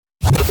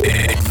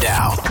And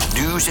now,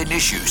 news and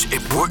issues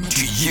important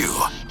to you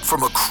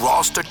from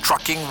across the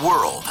trucking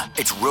world.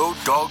 It's Road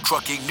Dog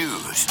Trucking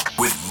News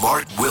with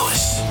Mark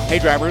Willis. Hey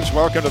drivers,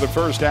 welcome to the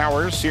first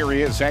hour,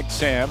 Sirius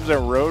XM's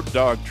Road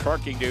Dog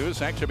Trucking News.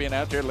 Thanks for being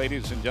out there,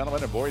 ladies and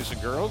gentlemen, and boys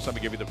and girls. Let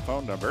me give you the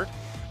phone number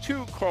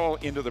to call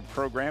into the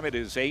program. It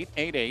is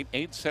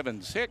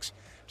 888-876-2336,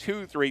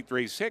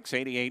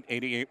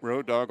 8888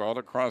 Road Dog, all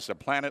across the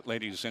planet,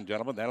 ladies and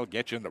gentlemen. That'll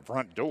get you in the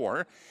front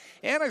door.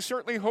 And I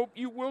certainly hope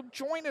you will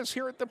join us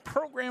here at the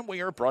program.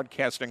 We are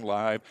broadcasting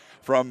live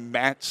from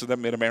Matt's, the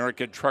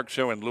Mid-America Truck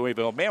Show in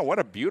Louisville. Man, what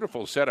a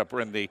beautiful setup. We're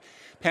in the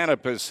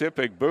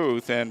Pana-Pacific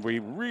booth, and we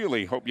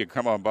really hope you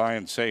come on by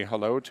and say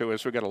hello to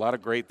us. We've got a lot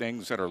of great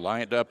things that are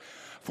lined up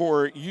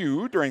for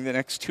you during the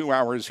next 2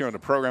 hours here on the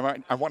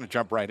program. I want to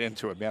jump right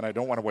into it, man. I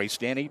don't want to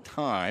waste any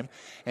time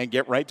and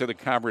get right to the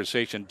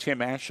conversation. Tim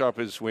Aschoff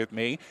is with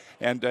me,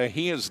 and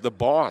he is the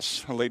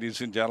boss, ladies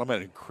and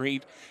gentlemen, at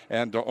Crete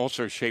and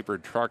also Shaper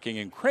Trucking.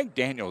 And Craig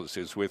Daniels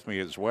is with me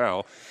as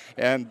well.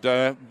 And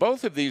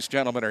both of these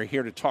gentlemen are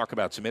here to talk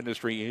about some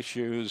industry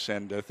issues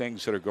and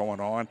things that are going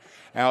on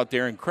out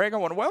there. And Craig, I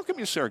want to welcome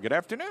you, sir. Good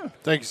afternoon.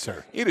 Thank you,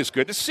 sir. It is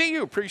good to see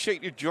you.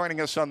 Appreciate you joining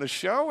us on the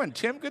show. And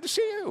Tim, good to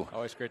see you.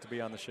 Always great to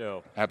be on the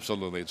show.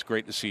 Absolutely. It's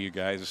great to see you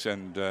guys.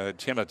 And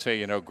Tim, I'll tell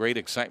you, great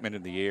excitement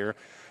in the air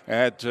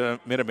at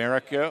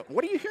Mid-America.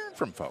 What are you hearing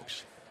from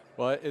folks?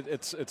 Well,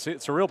 it's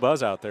a real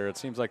buzz out there. It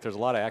seems like there's a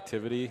lot of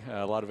activity,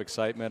 a lot of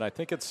excitement. I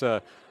think it's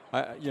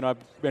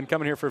I've been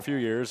coming here for a few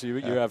years. You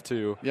have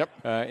too. Yep.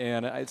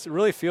 And it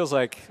really feels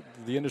like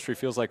the industry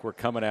feels like we're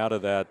coming out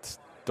of that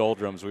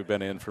doldrums we've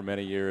been in for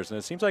many years. And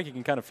it seems like you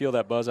can kind of feel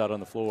that buzz out on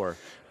the floor.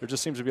 There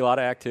just seems to be a lot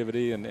of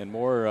activity and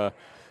more,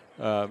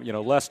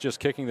 less just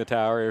kicking the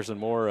tires and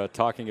more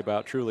talking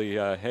about truly,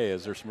 hey,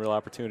 is there some real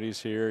opportunities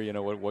here?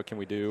 What can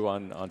we do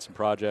on some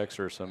projects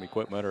or some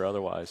equipment or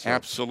otherwise? So.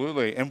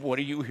 Absolutely. And what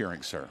are you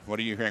hearing, sir? What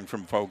are you hearing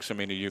from folks? I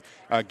mean, are you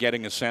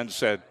getting a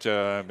sense that,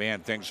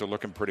 things are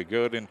looking pretty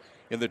good in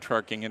the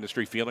trucking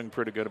industry, feeling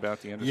pretty good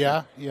about the industry?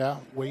 Yeah.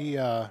 We,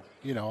 I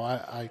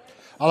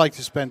like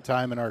to spend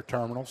time in our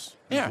terminals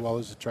as well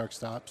as the truck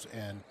stops.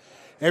 And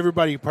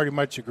everybody pretty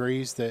much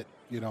agrees that,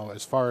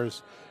 as far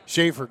as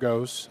Shafer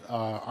goes,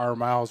 our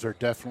miles are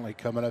definitely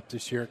coming up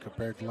this year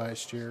compared to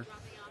last year.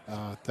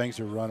 Things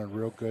are running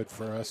real good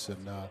for us,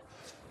 and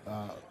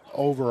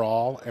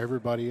overall,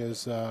 everybody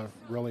is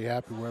really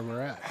happy where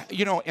we're at.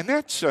 And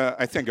that's,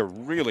 I think, a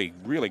really,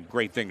 really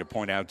great thing to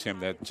point out, Tim,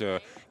 that,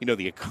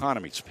 the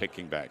economy's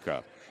picking back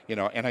up.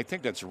 And I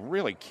think that's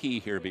really key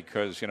here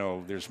because,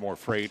 there's more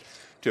freight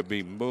to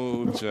be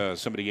moved.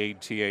 Some of the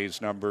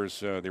ATA's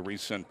numbers, the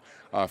recent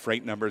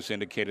freight numbers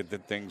indicated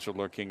that things are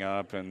looking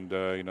up, and,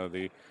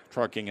 the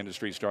trucking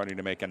industry is starting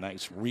to make a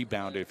nice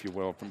rebound, if you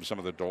will, from some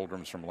of the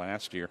doldrums from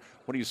last year.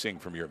 What are you seeing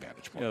from your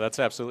vantage point? Yeah, that's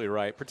absolutely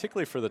right,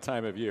 particularly for the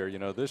time of year.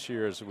 This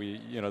year, as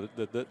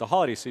the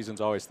holiday season's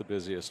always the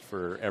busiest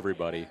for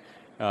everybody.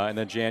 And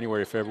then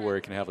January, February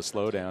can have a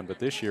slowdown. But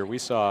this year we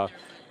saw,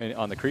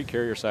 on the Crete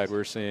carrier side,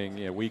 we're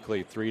seeing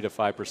weekly 3 to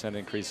 5%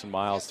 increase in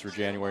miles through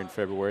January and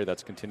February.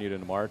 That's continued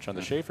into March. On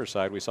the Shafer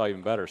side, we saw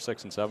even better,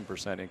 6 and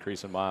 7%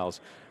 increase in miles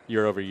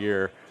year over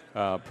year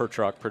per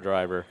truck, per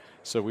driver.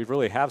 So we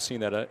really have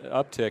seen that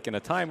uptick in a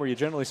time where you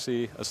generally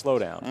see a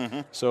slowdown. Mm-hmm.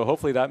 So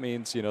hopefully that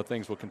means,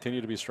 things will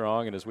continue to be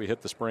strong. And as we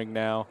hit the spring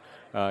now,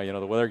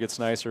 the weather gets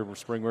nicer,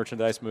 spring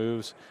merchandise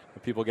moves,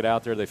 people get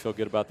out there, they feel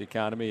good about the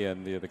economy,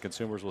 and the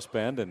consumers will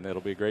spend, and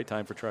it'll be a great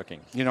time for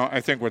trucking.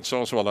 I think what's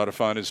also a lot of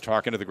fun is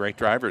talking to the great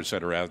drivers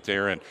that are out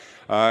there. And,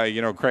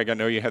 Craig, I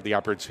know you had the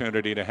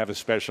opportunity to have a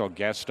special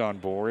guest on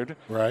board.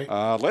 Right.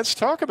 Let's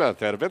talk about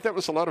that. I bet that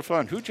was a lot of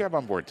fun. Who'd you have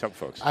on board? Tell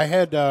folks. I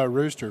had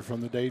Rooster from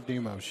the Dave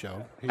Demo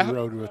Show. He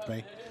rode with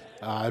me.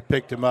 I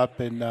picked him up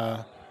in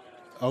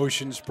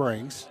Ocean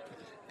Springs,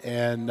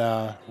 and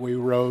we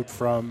rode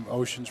from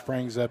Ocean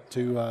Springs up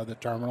to the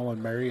terminal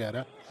in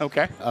Marietta.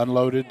 Okay.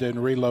 Unloaded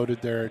and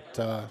reloaded there at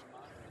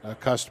a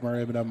customer,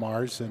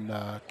 M&M's in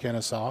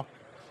Kennesaw,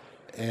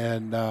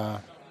 and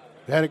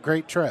had a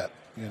great trip,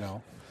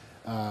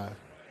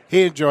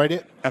 He enjoyed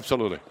it.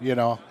 Absolutely.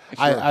 Sure.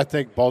 I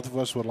think both of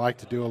us would like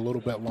to do a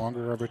little bit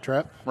longer of a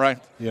trip. Right.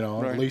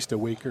 At least a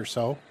week or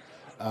so.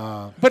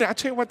 But I'll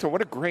tell you what, though,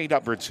 what a great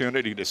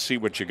opportunity to see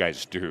what you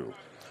guys do.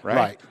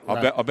 Right.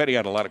 I'll bet he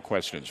had a lot of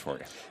questions for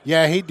you.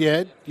 Yeah, he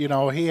did. He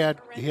had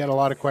a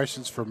lot of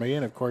questions for me,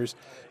 and of course,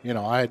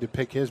 I had to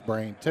pick his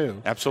brain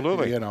too.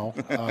 Absolutely.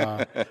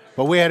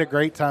 But we had a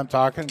great time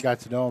talking.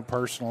 Got to know him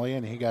personally,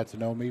 and he got to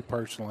know me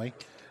personally.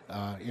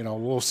 A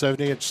little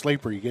 70-inch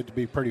sleeper, you get to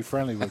be pretty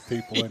friendly with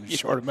people in a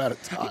short amount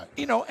of time.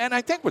 And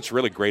I think what's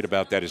really great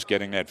about that is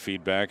getting that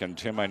feedback. And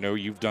Tim, I know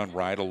you've done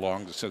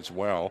ride-alongs as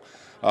well.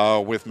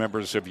 With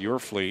members of your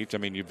fleet. I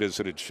mean, you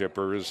visited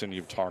shippers and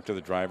you've talked to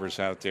the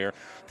drivers out there.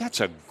 That's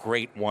a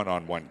great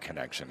one-on-one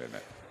connection, isn't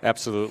it?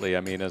 Absolutely.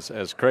 I mean,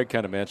 as Craig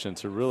kind of mentioned,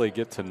 to really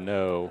get to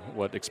know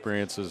what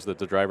experiences that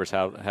the drivers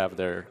have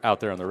out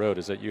there on the road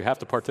is that you have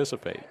to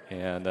participate.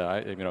 And I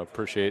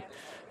appreciate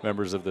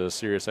members of the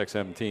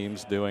SiriusXM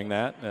teams doing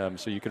that,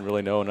 so you can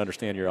really know and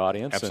understand your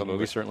audience. Absolutely. And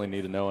we certainly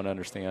need to know and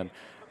understand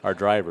our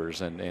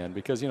drivers. And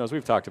because, as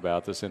we've talked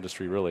about, this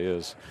industry really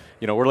is,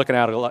 we're looking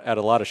at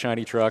a lot of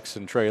shiny trucks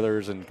and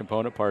trailers and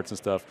component parts and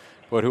stuff,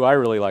 but who I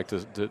really like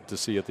to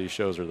see at these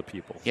shows are the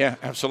people. Yeah,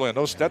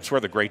 absolutely. And that's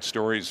where the great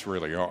stories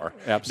really are.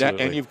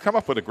 Absolutely. And you've come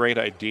up with a great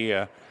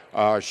idea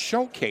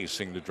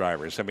showcasing the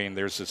drivers. I mean,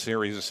 there's a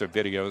series of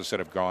videos that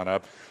have gone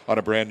up on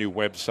a brand new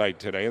website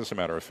today, as a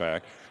matter of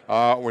fact,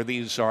 where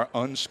these are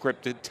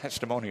unscripted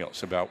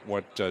testimonials about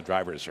what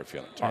drivers are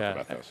feeling. Talk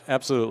about this.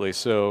 Absolutely.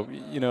 So,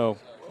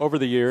 over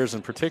the years,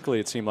 and particularly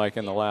it seemed like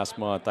in the last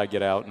month, I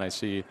get out and I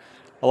see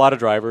a lot of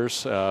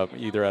drivers,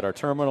 either at our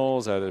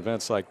terminals, at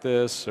events like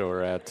this,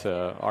 or at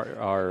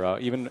our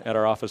even at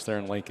our office there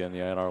in Lincoln.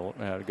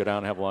 Go down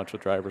and have lunch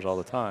with drivers all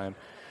the time.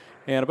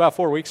 And about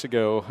 4 weeks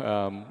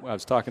ago, I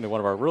was talking to one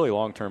of our really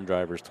long-term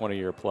drivers,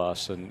 20-year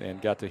plus, and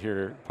got to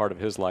hear part of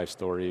his life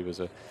story. He was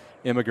an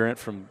immigrant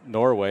from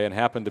Norway and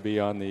happened to be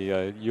on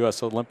the U.S.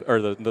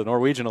 the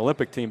Norwegian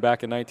Olympic team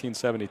back in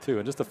 1972,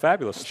 and just a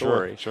fabulous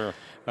story. Sure.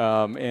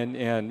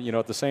 And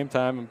at the same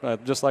time,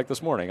 just like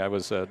this morning, I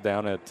was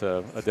down at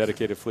a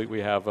dedicated fleet we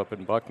have up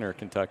in Buckner,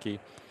 Kentucky.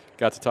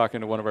 Got to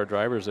talking to one of our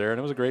drivers there, and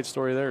it was a great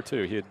story there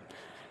too. He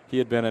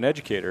had been an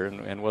educator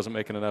and wasn't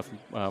making enough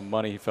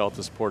money, he felt,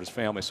 to support his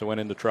family, so went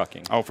into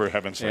trucking. Oh, for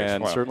heaven's sake.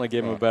 And certainly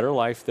gave him a better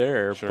life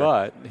there, Sure.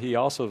 but he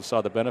also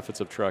saw the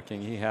benefits of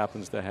trucking. He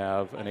happens to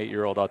have an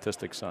 8-year-old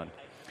autistic son.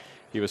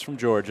 He was from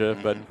Georgia,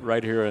 but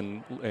right here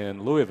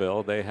in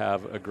Louisville, they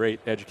have a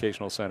great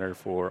educational center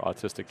for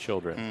autistic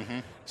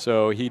children.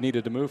 So he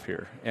needed to move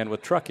here. And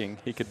with trucking,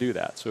 he could do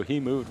that. So he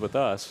moved with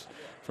us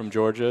from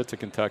Georgia to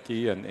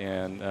Kentucky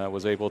and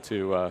was able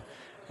to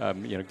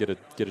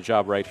get a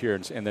job right here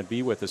and then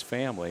be with his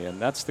family.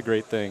 And that's the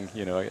great thing,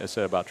 I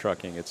said about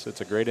trucking.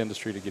 It's a great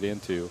industry to get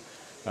into,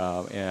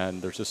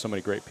 and there's just so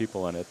many great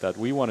people in it that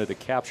we wanted to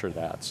capture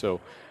that.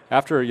 So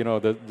after,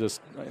 this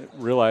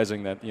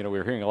realizing that, we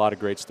were hearing a lot of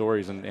great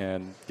stories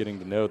and getting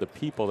to know the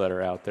people that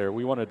are out there,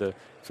 we wanted to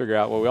figure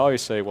out, we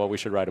always say, we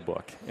should write a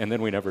book, and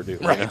then we never do.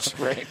 Right.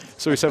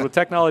 So we said, with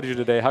technology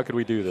today, how could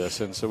we do this?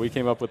 And so we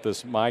came up with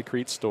this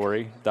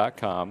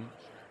mycretestory.com.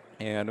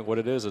 And what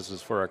it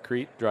is for our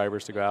Crete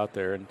drivers to go out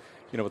there. And,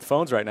 with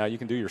phones right now, you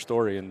can do your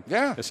story and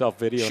yourself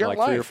video in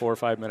like 3 or 4 or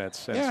 5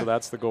 minutes. And so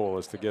that's the goal,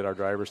 is to get our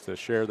drivers to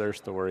share their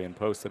story and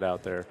post it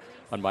out there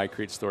on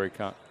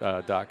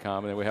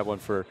mycretestory.com. And then we have one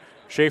for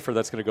Schaefer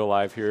that's going to go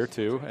live here,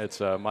 too. It's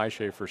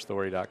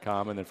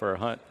myschaeferstory.com. And then for our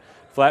Hunt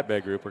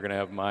Flatbed group, we're going to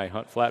have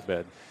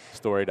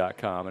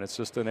myhuntflatbedstory.com. And it's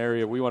just an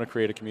area we want to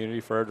create a community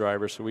for our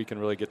drivers so we can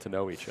really get to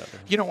know each other.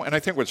 And I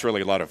think what's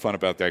really a lot of fun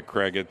about that,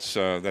 Craig, it's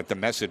that the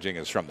messaging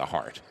is from the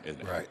heart, isn't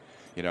it? Right.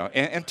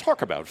 And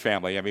talk about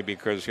family. I mean,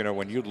 because,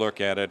 when you look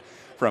at it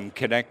from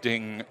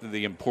connecting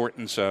the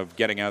importance of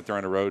getting out there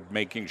on the road,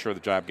 making sure the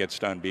job gets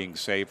done, being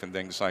safe and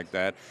things like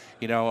that,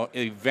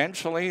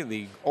 eventually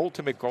the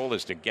ultimate goal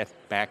is to get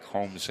back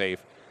home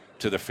safe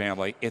to the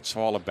family. It's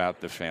all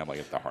about the family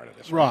at the heart of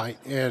this. Right.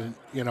 And,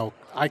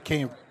 I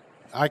came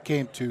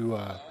to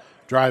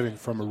driving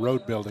from a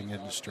road building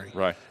industry.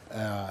 Right.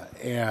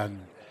 And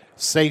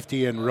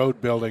safety in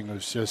road building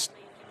was just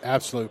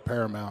absolute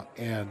paramount.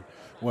 And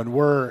when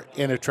we're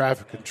in a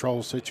traffic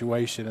control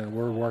situation and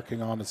we're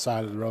working on the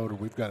side of the road or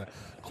we've got to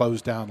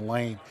close down the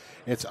lane,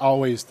 it's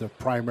always the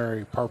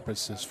primary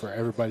purpose is for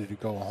everybody to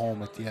go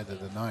home at the end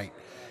of the night.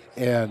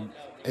 And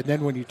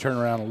then when you turn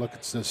around and look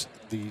at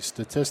the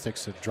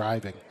statistics of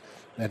driving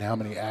and how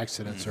many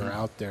accidents are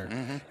out there,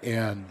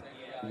 and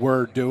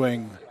we're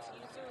doing,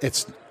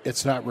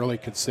 it's not really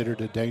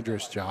considered a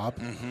dangerous job,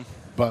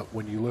 but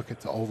when you look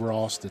at the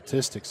overall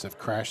statistics of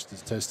crash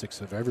statistics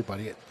of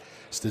everybody,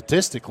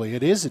 statistically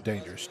it is a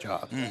dangerous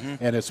job,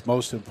 and it's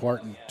most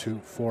important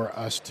for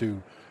us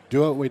to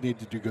do what we need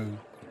to do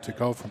to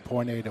go from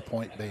point A to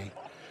point B,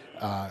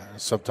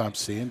 sometimes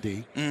C and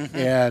D,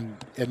 and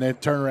then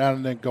turn around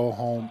and then go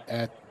home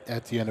at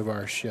the end of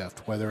our shift,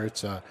 whether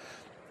it's a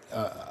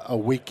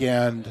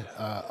weekend,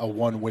 a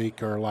 1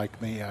 week, or like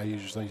me, I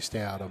usually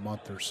stay out a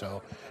month or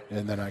so,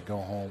 and then I go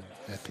home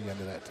at the end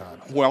of that time.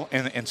 Well,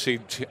 and see,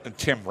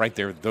 Tim, right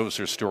there, those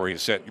are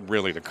stories that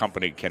really the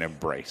company can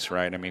embrace,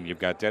 right? I mean, you've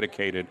got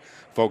dedicated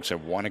folks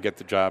that want to get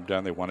the job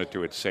done. They want to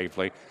do it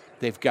safely.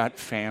 They've got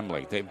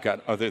family. They've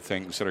got other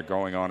things that are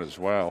going on as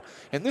well.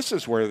 And this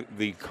is where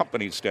the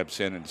company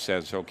steps in and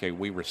says, okay,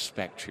 we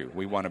respect you.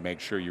 We want to make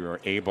sure you're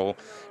able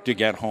to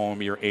get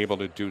home. You're able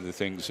to do the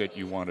things that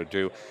you want to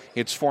do.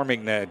 It's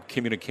forming that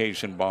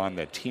communication bond,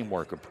 that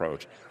teamwork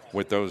approach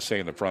with those, say,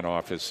 in the front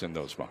office and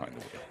those behind the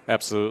wheel.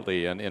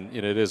 Absolutely. And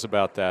it is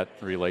about that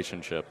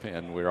relationship.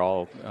 And we're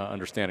all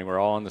understanding we're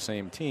all on the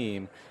same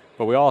team.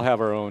 But we all have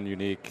our own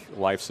unique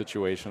life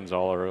situations,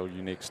 all our own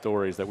unique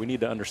stories that we need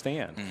to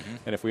understand.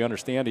 And if we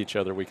understand each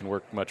other, we can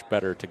work much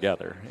better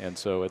together. And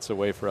so it's a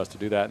way for us to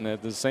do that. And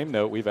at the same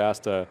note, we've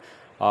asked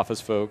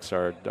office folks,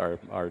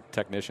 our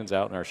technicians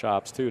out in our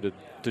shops, too,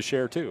 to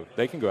share, too.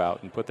 They can go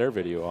out and put their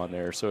video on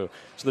there. So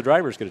the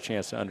drivers get a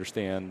chance to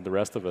understand the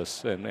rest of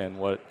us and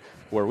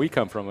where we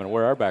come from and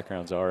where our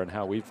backgrounds are and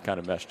how we've kind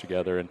of meshed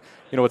together. And,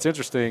 what's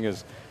interesting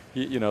is,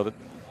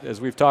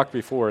 as we've talked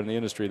before in the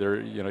industry, there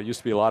used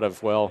to be a lot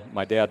of, well,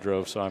 my dad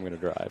drove, so I'm going to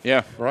drive.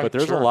 Yeah, right. But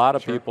there's a lot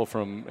of people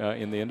from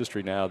in the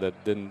industry now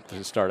that didn't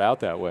start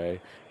out that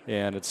way.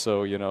 And it's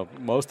so,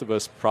 most of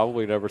us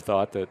probably never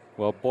thought that,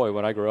 well, boy,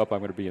 when I grow up, I'm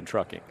going to be in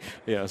trucking.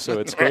 So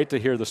it's great to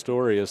hear the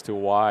story as to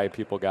why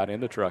people got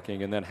into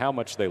trucking and then how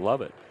much they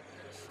love it.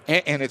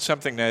 And it's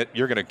something that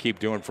you're going to keep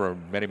doing for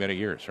many, many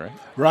years, right?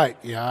 Right.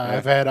 Yeah,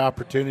 I've had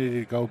opportunity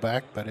to go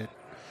back, but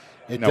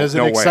it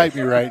doesn't excite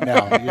me right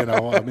now.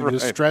 I mean, the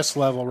stress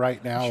level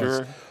right now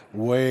is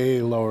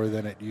way lower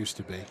than it used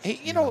to be. Hey,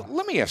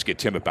 let me ask you,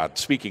 Tim, about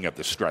speaking of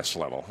the stress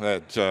level.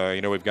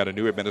 That we've got a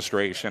new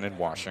administration in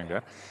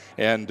Washington,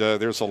 and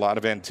there's a lot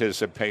of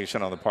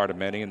anticipation on the part of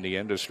many in the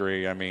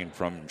industry. I mean,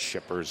 from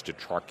shippers to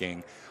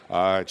trucking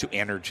to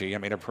energy. I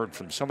mean, I've heard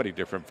from so many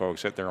different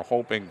folks that they're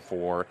hoping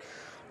for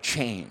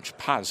change,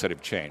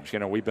 positive change.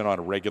 We've been on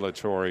a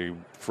regulatory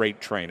freight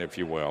train, if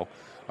you will,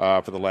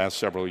 for the last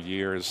several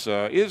years.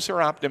 Is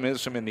there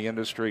optimism in the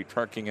industry,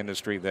 trucking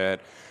industry, that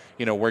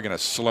we're going to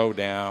slow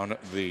down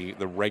the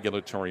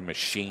regulatory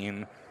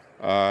machine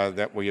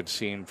that we have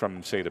seen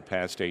from, say, the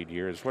past 8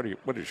 years?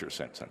 What is your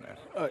sense on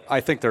that?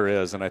 I think there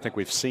is, and I think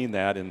we've seen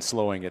that in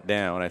slowing it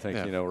down. I think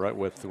right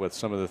with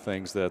some of the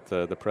things that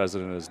the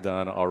president has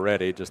done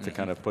already, just to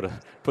kind of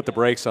put the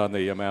brakes on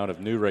the amount of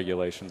new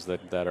regulations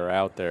that are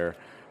out there.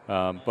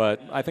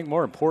 But I think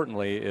more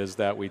importantly is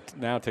that we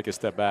now take a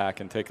step back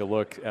and take a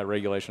look at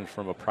regulations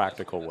from a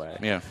practical way.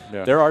 Yeah.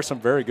 There are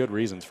some very good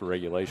reasons for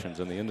regulations,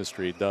 and the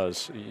industry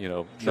does,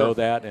 know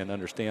that and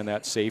understand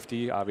that.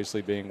 Safety,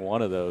 obviously, being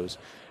one of those.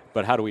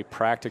 But how do we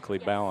practically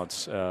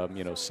balance,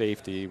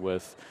 safety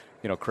with,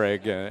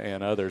 Craig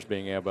and others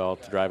being able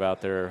to drive out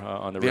there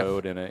on the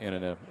road in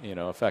an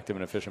effective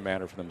and efficient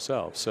manner for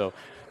themselves. So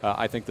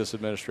I think this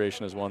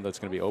administration is one that's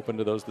going to be open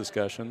to those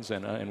discussions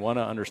and want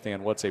to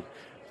understand what's a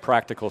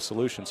practical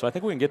solution. So I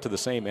think we can get to the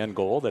same end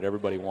goal that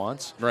everybody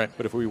wants. Right.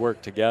 But if we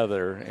work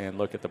together and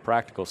look at the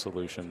practical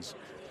solutions,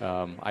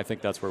 I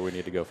think that's where we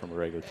need to go from a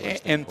regulatory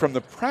standpoint. And from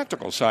the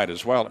practical side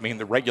as well, I mean,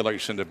 the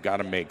regulations have got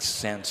to make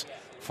sense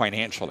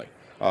financially.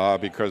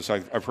 Because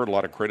I've heard a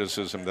lot of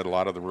criticism that a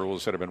lot of the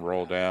rules that have been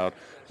rolled out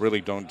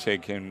really don't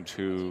take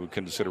into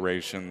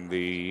consideration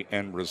the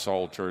end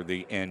result or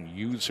the end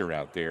user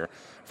out there,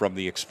 from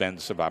the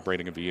expense of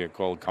operating a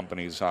vehicle,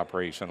 companies'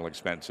 operational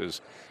expenses,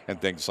 and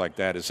things like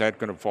that. Is that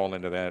going to fall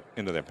into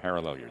that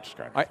parallel you're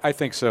describing? I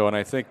think so, and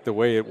I think the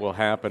way it will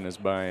happen is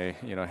by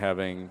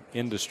having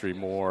industry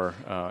more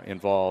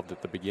involved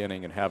at the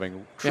beginning and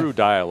having true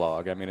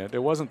dialogue. I mean,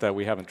 it wasn't that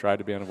we haven't tried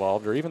to be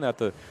involved, or even that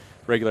the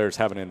regulators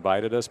haven't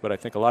invited us, but I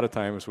think a lot of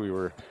times we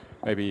were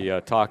maybe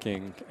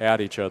talking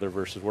at each other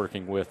versus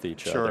working with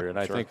each other. And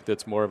I think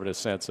that's more of a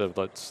sense of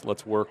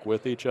let's work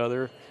with each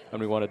other, and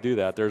we want to do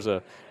that.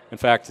 In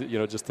fact,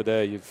 just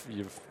today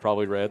you've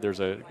probably read there's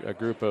a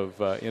group of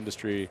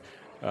industry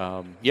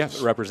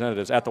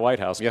representatives at the White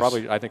House. Yes.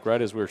 Probably, I think,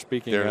 right as we're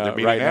speaking they're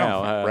right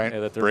now,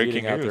 that they're breaking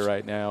meeting out news there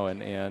right now,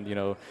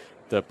 and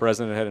the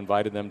president had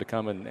invited them to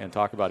come and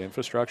talk about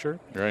infrastructure.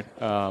 Right.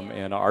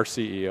 And our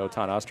CEO,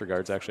 Ton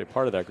Ostergaard, is actually a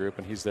part of that group,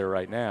 and he's there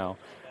right now.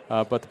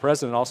 But the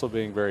president, also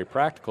being very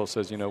practical,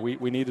 says,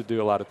 we need to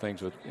do a lot of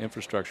things with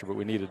infrastructure, but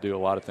we need to do a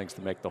lot of things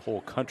to make the whole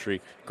country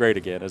great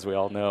again, as we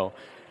all know.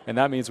 And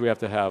that means we have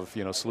to have,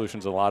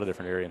 solutions in a lot of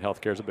different areas, and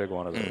healthcare is a big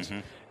one of those. Mm-hmm.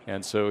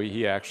 And so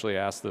he actually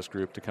asked this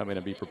group to come in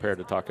and be prepared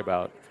to talk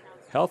about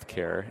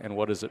healthcare and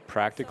what is it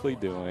practically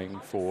doing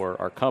for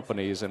our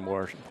companies and,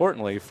 more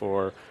importantly,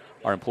 for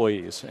our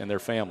employees and their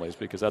families,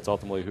 because that's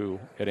ultimately who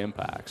it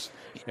impacts.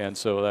 And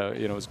so,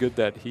 it's good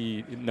that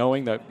he,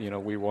 knowing that,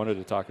 we wanted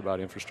to talk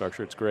about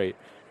infrastructure, it's great,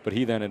 but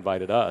he then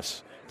invited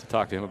us to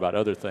talk to him about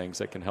other things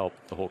that can help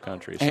the whole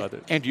country.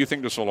 And do you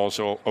think this will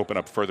also open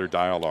up further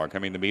dialogue? I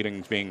mean, the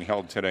meeting's being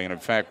held today, and in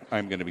fact,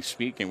 I'm going to be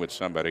speaking with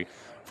somebody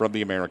from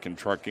the American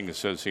Trucking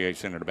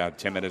Association. In about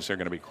 10 minutes, they're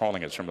going to be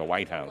calling us from the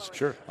White House.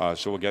 Sure.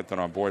 So we'll get that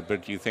on board.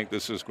 But do you think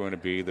this is going to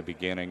be the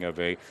beginning of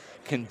a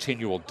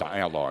continual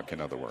dialogue, in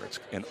other words,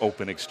 an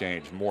open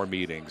exchange, more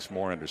meetings,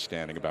 more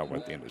understanding about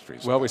what the industry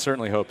is Well, we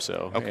certainly hope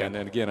so. Okay. And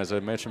again, as I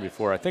mentioned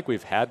before, I think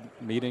we've had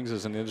meetings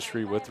as an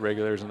industry with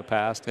regulators in the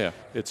past. Yeah.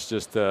 It's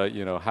just,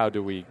 what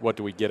do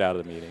we get out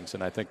of the meetings?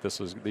 And I think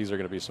these are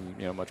going to be some,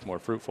 much more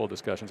fruitful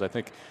discussions. I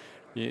think,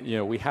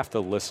 we have to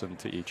listen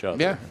to each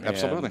other. Yeah,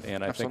 absolutely.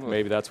 And I think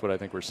maybe that's what I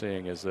think we're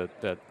seeing is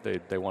that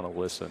they want to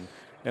listen.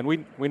 And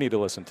we need to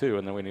listen too,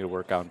 and then we need to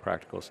work on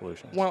practical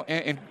solutions. Well,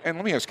 and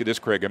let me ask you this,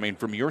 Craig. I mean,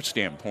 from your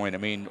standpoint, I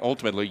mean,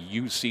 ultimately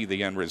you see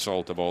the end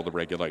result of all the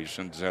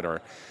regulations that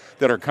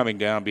are coming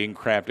down, being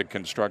crafted,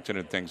 constructed,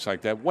 and things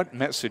like that. What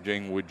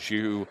messaging would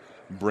you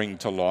bring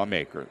to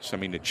lawmakers? I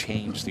mean, to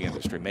change the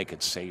industry, make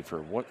it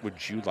safer. What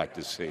would you like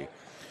to see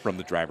from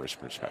the driver's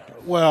perspective?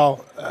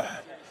 Well,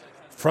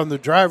 from the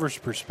driver's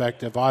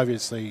perspective,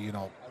 obviously,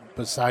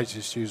 besides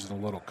just using a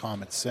little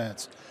common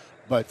sense,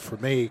 but for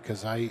me,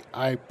 because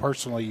I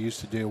personally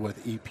used to deal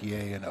with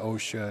EPA and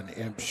OSHA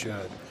and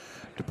MSHA and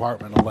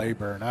Department of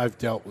Labor, and I've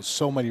dealt with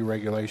so many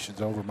regulations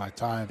over my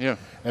time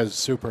as a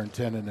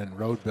superintendent in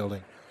road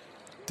building.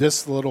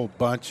 this little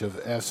bunch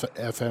of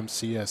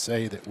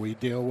FMCSA that we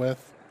deal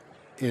with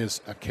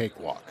is a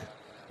cakewalk,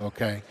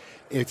 okay?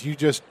 If you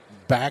just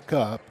back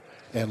up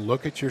and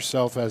look at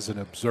yourself as an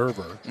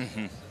observer,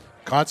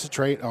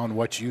 concentrate on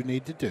what you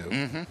need to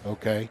do,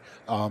 okay?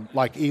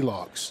 Like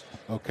e-logs,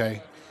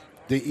 okay?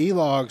 The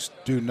e-logs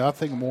do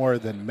nothing more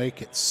than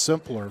make it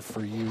simpler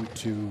for you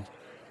to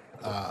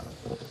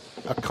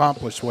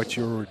accomplish what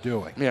you were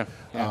doing.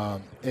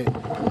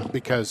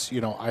 Because,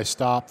 I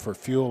stop for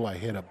fuel, I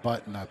hit a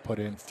button, I put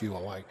in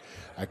fuel,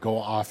 I go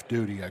off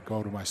duty, I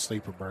go to my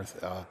sleeper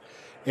berth.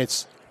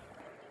 It's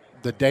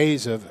the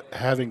days of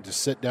having to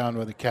sit down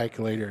with a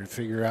calculator and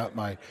figure out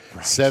my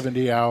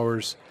 70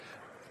 hours,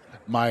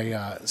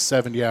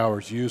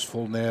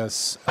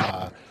 usefulness,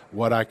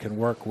 what I can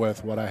work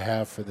with, what I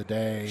have for the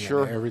day,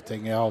 and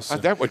everything else.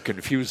 That would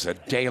confuse the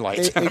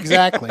daylight.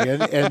 Exactly,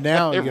 and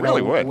now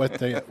really would. with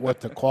the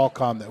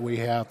Qualcomm that we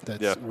have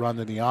that's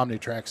running the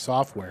OmniTrack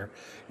software,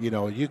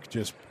 you could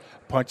just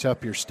punch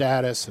up your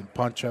status and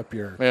punch up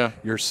your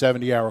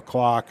 70-hour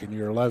clock and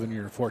your 11,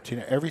 your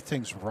 14.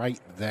 Everything's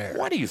right there.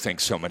 Why do you think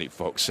so many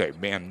folks say,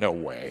 "Man, no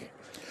way"?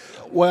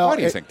 Well, why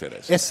do you think that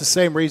is? It's the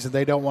same reason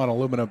they don't want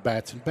aluminum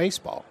bats in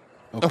baseball.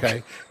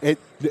 Okay.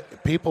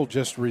 People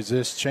just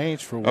resist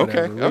change for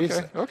whatever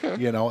reason.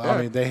 I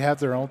mean, they have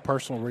their own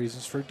personal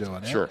reasons for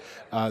doing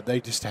it.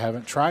 They just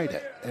haven't tried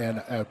it.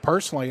 And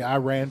personally, I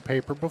ran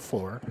paper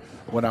before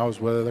when I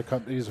was with other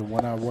companies, and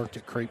when I worked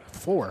at Crete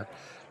before,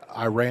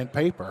 I ran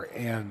paper,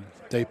 and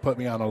they put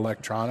me on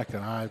electronic,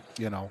 and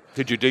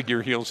Did you dig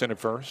your heels in at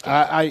first?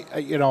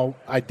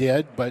 I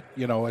did, but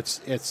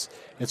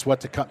it's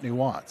what the company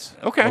wants.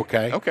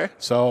 Okay.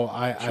 So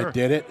I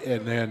did it,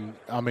 and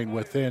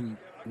then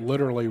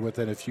literally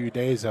within a few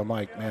days, I'm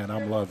like, man,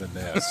 I'm loving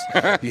this.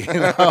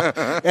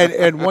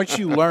 And once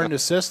you learn the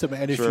system,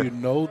 and if you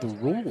know the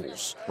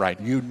rules,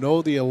 you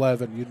know the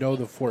 11, you know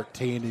the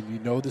 14, and you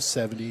know the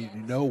 70,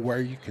 and you know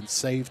where you can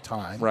save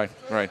time.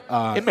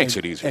 It makes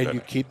it easier. And you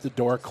keep the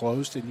door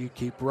closed, and you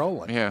keep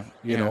rolling.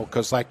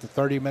 Because like the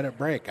 30-minute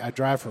break, I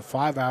drive for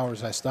 5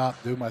 hours, I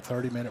stop, do my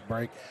 30-minute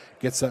break,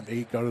 get something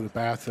to eat, go to the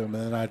bathroom,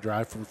 and then I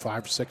drive for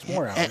 5 or 6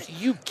 more hours. And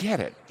you get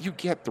it. You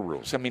get the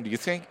rules. I mean, do you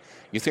think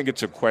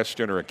it's a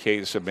question or a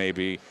case of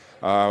maybe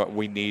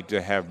we need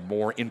to have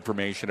more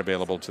information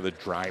available to the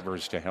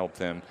drivers to help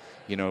them,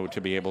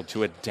 to be able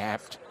to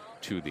adapt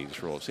to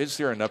these rules? Is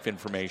there enough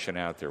information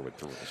out there with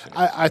the rules?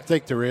 I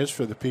think there is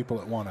for the people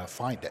that want to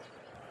find it.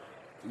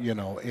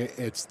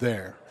 It's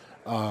there.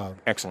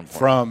 Excellent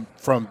point.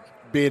 From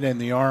being in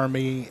the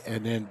Army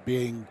and then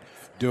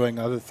doing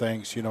other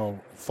things,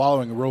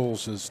 following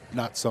rules is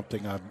not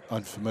something I'm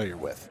unfamiliar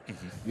with,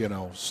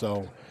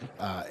 so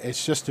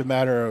it's just a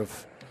matter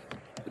of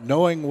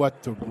knowing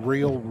what the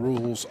real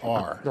rules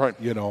are.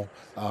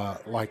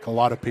 Like a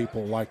lot of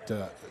people like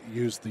to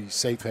use the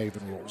safe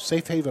haven rules.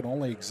 Safe haven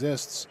only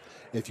exists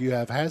if you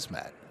have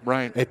hazmat.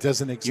 It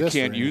doesn't exist.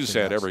 You can't use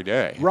that every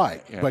day.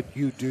 But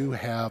you do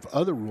have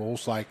other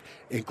rules like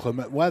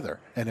inclement weather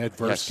and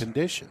adverse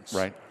conditions.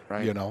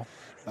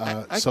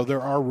 So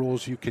there are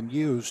rules you can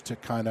use to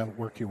kind of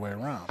work your way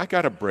around. I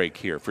got a break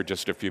here for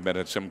just a few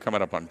minutes. I'm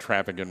coming up on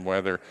traffic and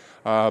weather,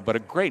 but a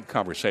great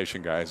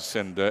conversation, guys.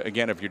 And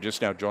again, if you're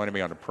just now joining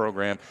me on the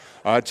program,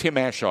 Tim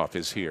Aschoff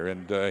is here,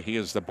 and he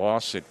is the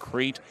boss at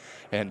Crete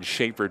and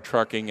Schaefer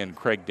Trucking, and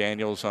Craig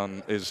Daniels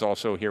is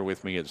also here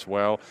with me as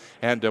well.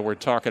 And we're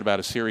talking about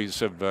a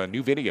series of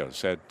new videos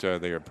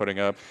that they are putting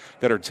up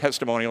that are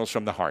testimonials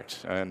from the heart.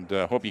 And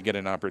hope you get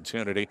an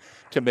opportunity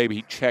to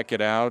maybe check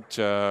it out.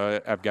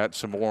 I've got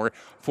some more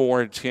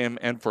for Tim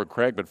and for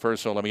Craig. But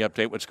first, let me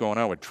update what's going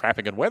on with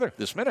traffic and weather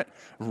this minute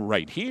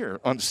right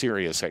here on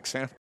Sirius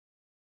XM.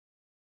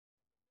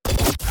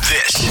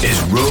 This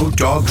is Road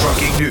Dog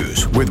Trucking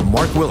News with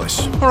Mark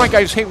Willis. All right,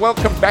 guys. Hey,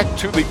 welcome back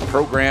to the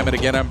program. And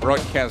again, I'm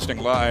broadcasting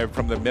live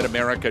from the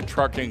Mid-America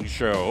Trucking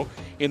Show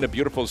in the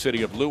beautiful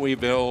city of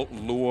Louisville.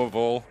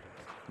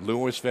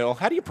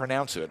 How do you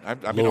pronounce it?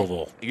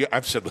 Louisville.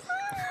 I've said,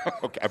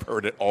 okay, I've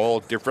heard it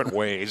all different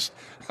ways.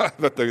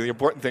 But the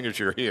important thing is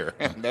you're here,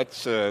 and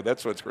that's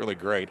what's really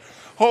great.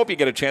 Hope you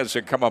get a chance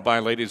to come up by,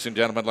 ladies and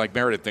gentlemen, like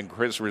Meredith and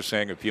Chris were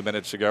saying a few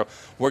minutes ago.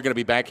 We're going to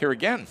be back here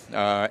again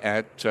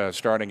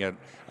starting at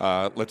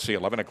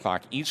 11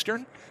 o'clock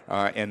Eastern.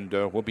 And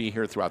we'll be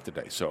here throughout the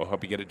day. So I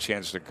hope you get a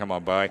chance to come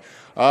on by.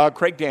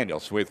 Craig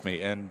Daniels with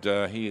me, and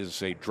he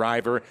is a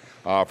driver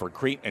for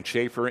Crete and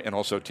Schaefer, and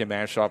also Tim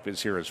Aschoff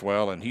is here as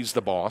well, and he's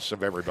the boss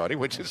of everybody,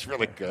 which is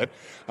really good.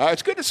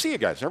 It's good to see you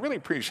guys. I really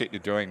appreciate you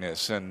doing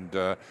this. And,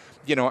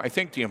 I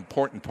think the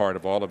important part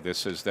of all of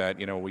this is that,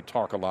 we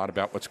talk a lot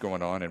about what's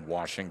going on in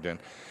Washington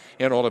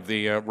and all of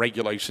the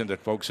regulation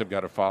that folks have got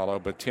to follow.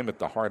 But, Tim, at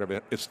the heart of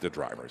it, it's the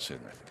drivers,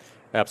 isn't it?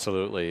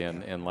 Absolutely,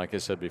 and like I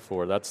said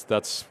before,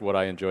 that's what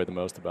I enjoy the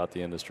most about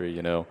the industry.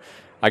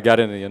 I got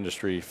into the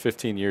industry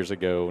 15 years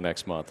ago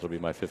next month. It'll be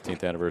my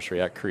 15th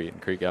anniversary at Crete,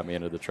 and Crete got me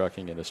into the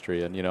trucking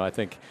industry. And, I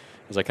think,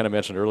 as I kind of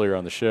mentioned earlier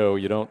on the show,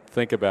 you don't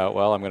think about,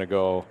 well, I'm going to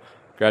go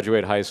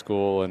graduate high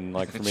school, and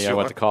like for me, I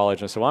went to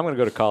college. And I said, well, I'm going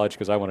to go to college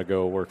because I want to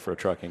go work for a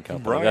trucking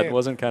company. Right. That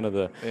wasn't kind of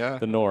the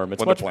norm.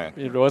 It's wasn't the plan.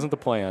 It wasn't the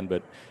plan,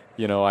 but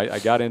I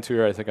got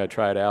into it. I think I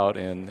tried out,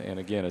 and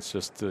again, it's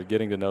just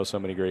getting to know so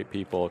many great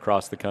people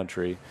across the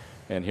country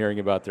and hearing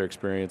about their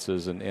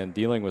experiences and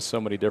dealing with so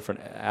many different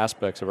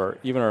aspects of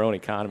even our own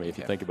economy, if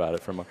you think about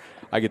it.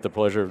 I get the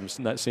pleasure of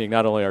seeing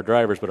not only our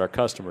drivers but our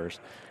customers,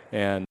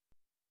 and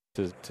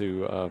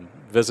to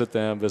visit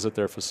them, visit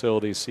their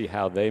facilities, see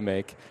how they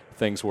make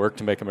things work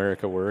to make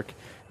America work,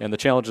 and the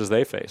challenges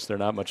they face. They're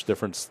not much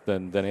different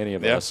than any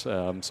of us.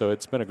 So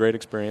it's been a great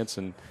experience,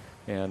 and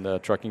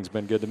trucking's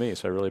been good to me,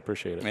 so I really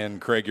appreciate it.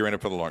 And Craig, you're in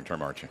it for the long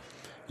term, aren't you?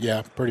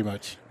 Yeah, pretty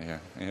much.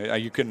 Yeah.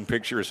 You couldn't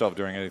picture yourself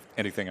doing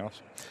anything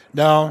else?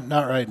 No,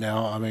 not right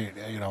now. I mean,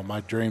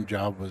 my dream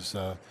job was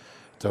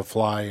to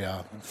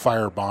fly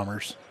fire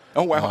bombers.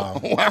 Oh, wow.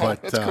 Wow.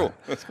 But,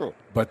 That's cool.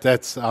 But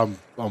I'm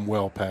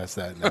well past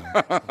that now.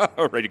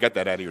 All right, you got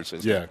that out of your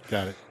system. Yeah,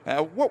 got it.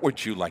 What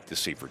would you like to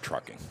see for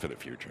trucking for the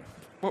future?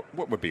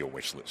 What would be a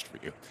wish list for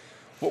you?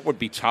 What would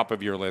be top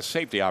of your list?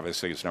 Safety,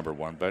 obviously, is number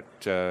one, but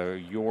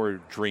your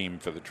dream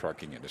for the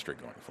trucking industry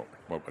going forward,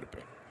 what would it be?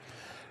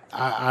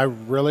 I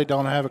really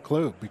don't have a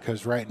clue,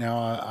 because right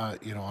now,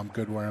 I'm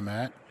good where I'm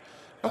at.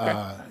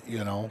 Okay.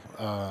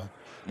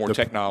 More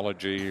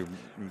technology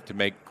to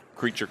make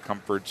creature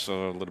comforts a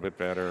little bit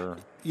better.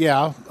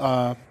 Yeah,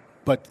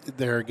 but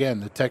there again,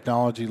 the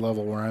technology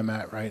level where I'm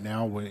at right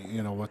now,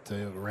 with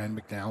the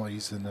Rand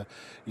McNally's and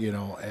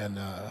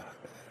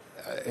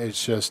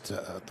it's just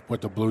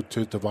with the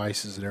Bluetooth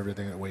devices and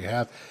everything that we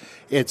have.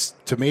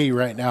 To me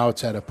right now,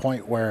 it's at a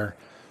point where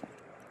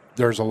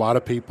there's a lot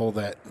of people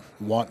that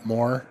want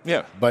more,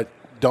 but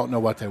don't know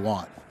what they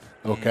want.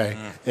 Okay,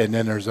 and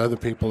then there's other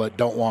people that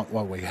don't want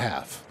what we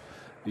have.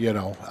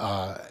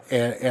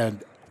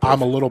 And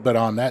I'm a little bit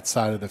on that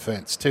side of the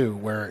fence too,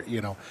 where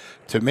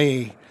to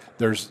me,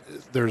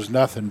 there's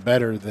nothing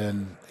better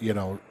than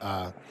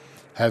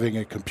having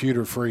a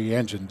computer-free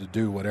engine to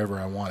do whatever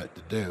I want it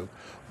to do.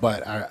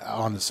 But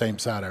on the same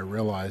side, I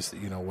realize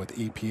that with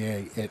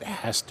EPA, it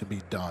has to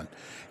be done,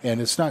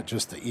 and it's not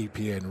just the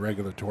EPA and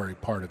regulatory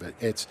part of it.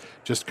 It's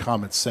just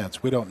common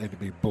sense. We don't need to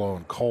be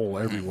blowing coal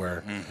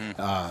everywhere,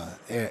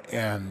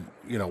 and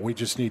we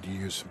just need to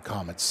use some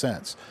common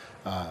sense.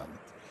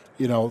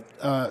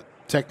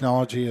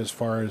 Technology as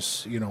far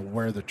as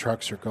where the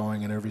trucks are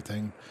going and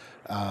everything,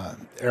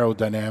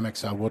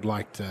 aerodynamics. I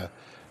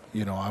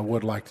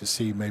would like to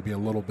see maybe a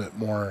little bit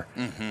more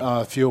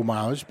fuel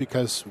mileage,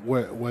 because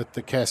with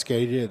the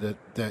Cascadia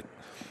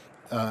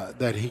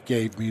that he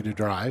gave me to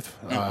drive,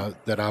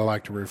 that I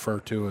like to refer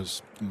to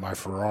as my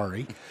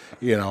Ferrari,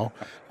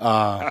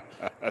 because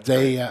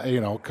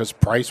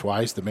price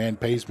wise, the man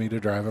pays me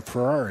to drive a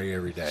Ferrari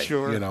every day.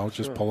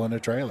 Just pulling a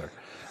trailer.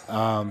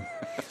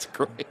 That's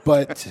great.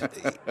 But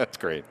that's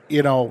great.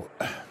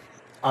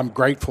 I'm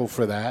grateful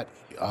for that.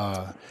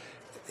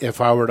 If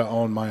I were to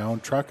own my own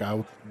truck,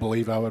 I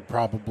believe I would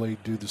probably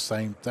do the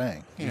same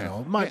thing.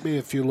 It might be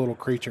a few little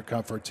creature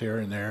comforts here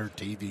and there,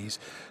 TVs,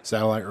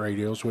 satellite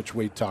radios, which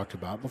we talked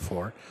about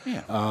before.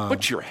 Yeah,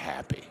 but you're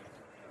happy.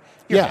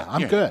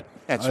 I'm good.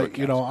 That's what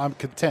counts. I'm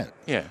content.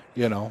 Yeah.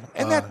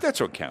 And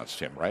that's what counts,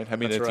 Tim, right? I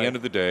mean, at the end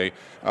of the day,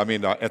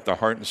 at the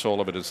heart and soul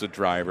of it is the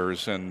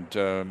drivers and,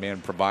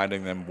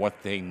 providing them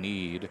what they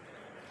need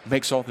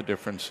makes all the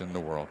difference in the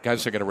world.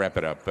 Guys, I got to wrap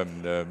it up.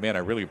 And, I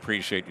really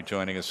appreciate you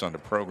joining us on the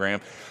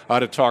program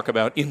to talk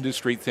about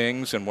industry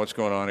things and what's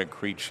going on at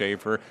Crete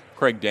Schaefer.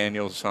 Craig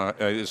Daniels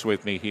is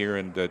with me here,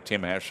 and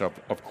Tim Ashoff,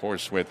 of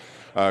course, with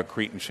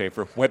Crete and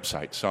Schaefer.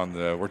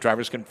 Websites where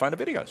drivers can find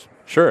the videos.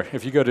 Sure.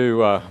 If you go to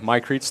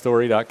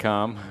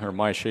mycretestory.com or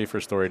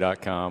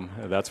myschaeferstory.com,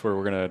 that's where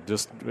we're going to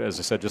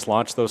just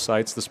launch those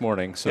sites this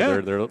morning.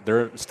 So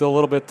they're still a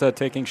little bit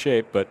taking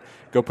shape, but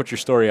go put your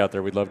story out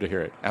there. We'd love to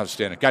hear it.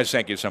 Outstanding. Guys,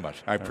 thank you so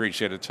much. I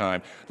appreciate the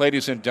time.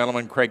 Ladies and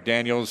gentlemen, Craig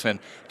Daniels and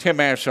Tim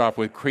Ashoff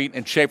with Crete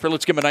and Schaefer.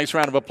 Let's give them a nice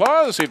round of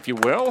applause, if you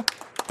will.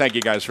 Thank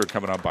you guys for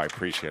coming on by.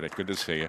 Appreciate it. Good to see you.